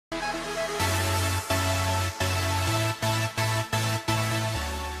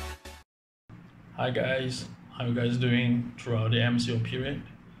Hi guys, how you guys doing throughout the MCO period?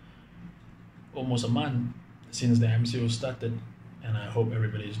 Almost a month since the MCO started, and I hope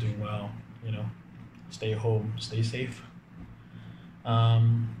everybody is doing well. Stay home, stay safe.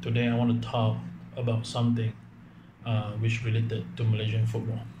 Today I want to talk about something which related to Malaysian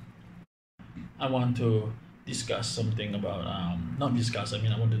football. I want to discuss something about I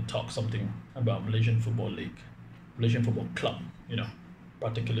want to talk something about Malaysian Football League, Malaysian Football Club,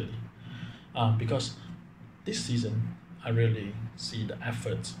 particularly. Because this season I really see the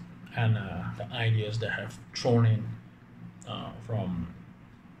efforts and the ideas that have thrown in from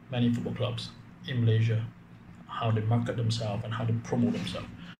many football clubs in Malaysia, how they market themselves and how they promote themselves.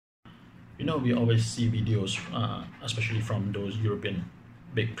 We always see videos, especially from those European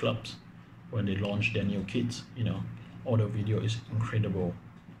big clubs, when they launch their new kits. All the video is incredible,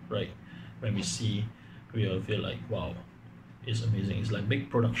 right? When we see, we all feel like, wow, it's amazing. It's like big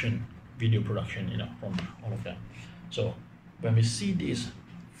production, video production, from all of them. So when we see this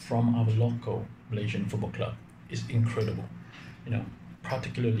from our local Malaysian football club, it's incredible.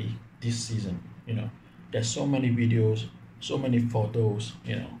 Particularly this season, there's so many videos, so many photos,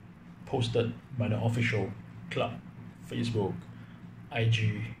 posted by the official club, Facebook,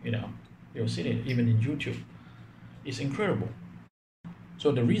 IG, you'll see it even in YouTube. It's incredible.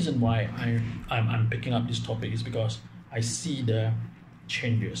 So the reason why I'm picking up this topic is because I see the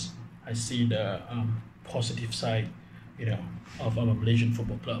changes. I see the positive side, of our Malaysian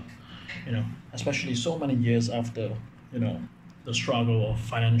football club. Especially so many years after, the struggle of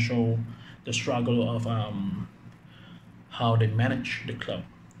financial, the struggle of how they manage the club.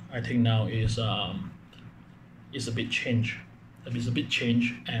 I think now is a big change. It's a big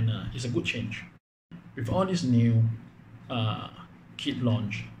change, and it's a good change. With all these new kit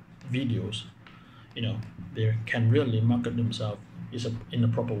launch videos, they can really market themselves in a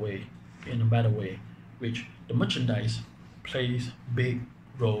proper way, in a better way, which the merchandise plays big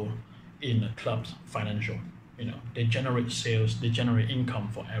role in the club's financial. They generate sales, they generate income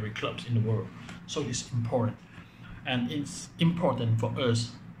for every club in the world. So it's important, and it's important for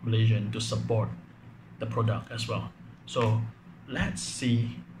us Malaysian to support the product as well. So let's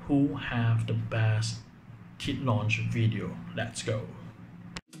see who have the best kit launch video. Let's go.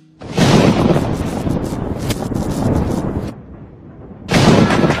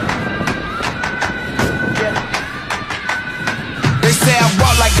 They say I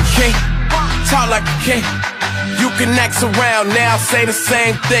walk like a king, talk like a king. You can act around now, say the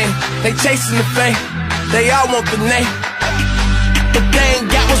same thing. They chasing the fame, they all want the name, but they ain't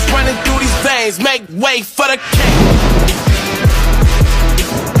got what's running through these veins. Make way for the king.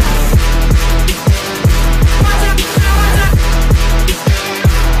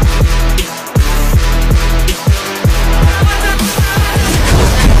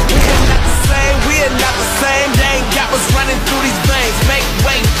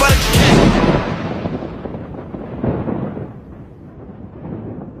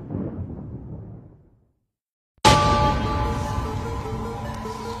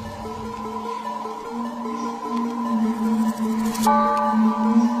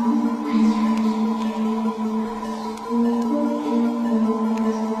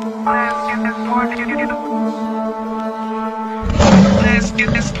 Let's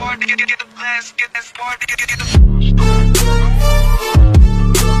get this party.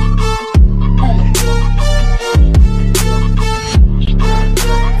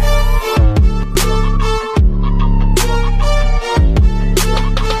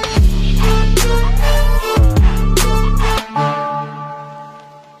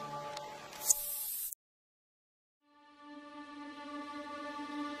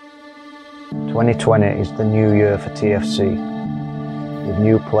 "2020 is the new year for TFC, with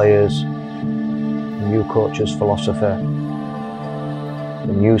new players, new coach's philosophy,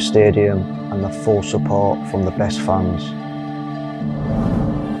 the new stadium and the full support from the best fans.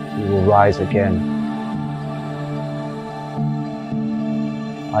 We will rise again.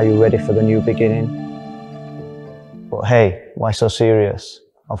 Are you ready for the new beginning? But hey, why so serious?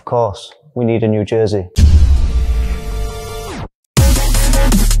 Of course, we need a new jersey."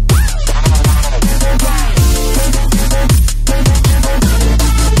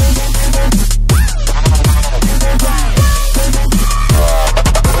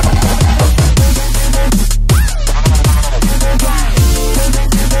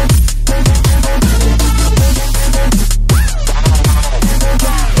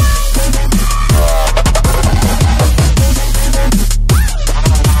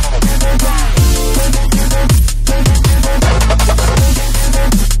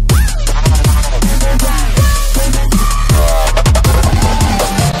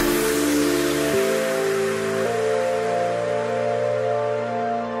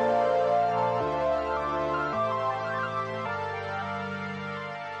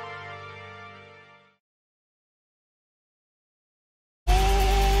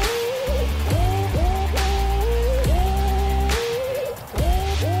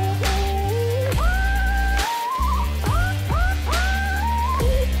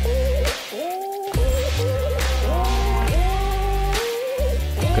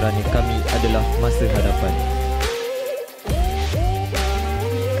 kerana kami adalah masa hadapan.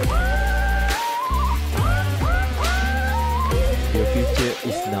 Your future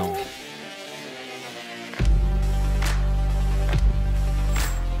is now.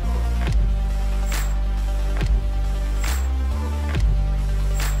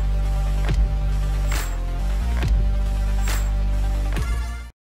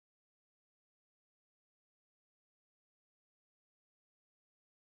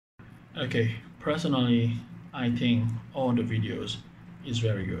 Okay, personally, I think all the videos is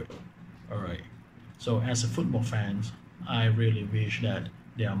very good. Alright, so as a football fans, I really wish that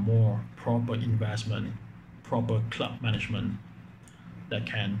there are more proper investment, proper club management that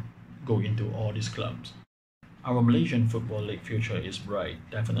can go into all these clubs. Our Malaysian Football League future is bright,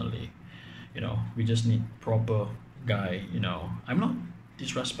 definitely. We just need proper guy. I'm not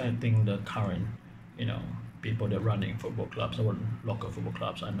disrespecting the current, people that running football clubs or local football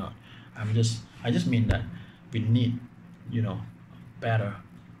clubs. I just mean that we need, better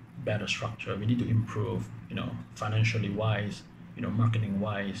structure. We need to improve, financially wise, marketing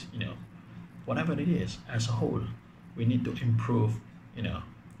wise, whatever it is as a whole. We need to improve,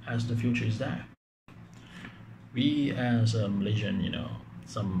 as the future is there. We as a Malaysian,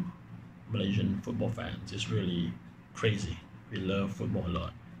 some Malaysian football fans is really crazy. We love football a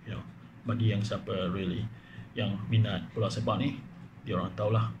lot, Bagi yang siapa really yang minat bola sepak ni, diorang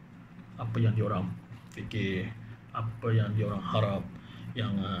tahulah apa yang diorang fikir, apa yang diorang harap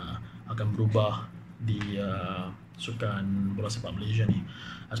yang akan berubah di sukan bola sepak Malaysia ni,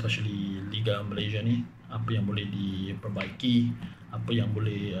 especially Liga Malaysia ni, apa yang boleh diperbaiki, apa yang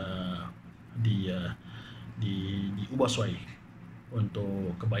boleh diubah suai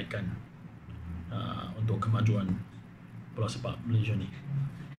untuk kebaikan, untuk kemajuan bola sepak Malaysia ni.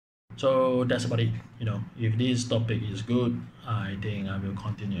 So that's about it. If this topic is good, I think I will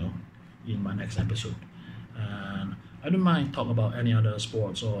continue in my next episode. And I don't mind talk about any other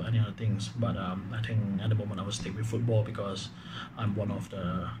sports or any other things, but I think at the moment I will stick with football because I'm one of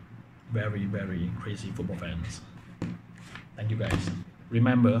the very, very crazy football fans. Thank you guys.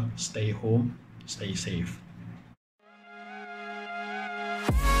 Remember, stay home, stay safe.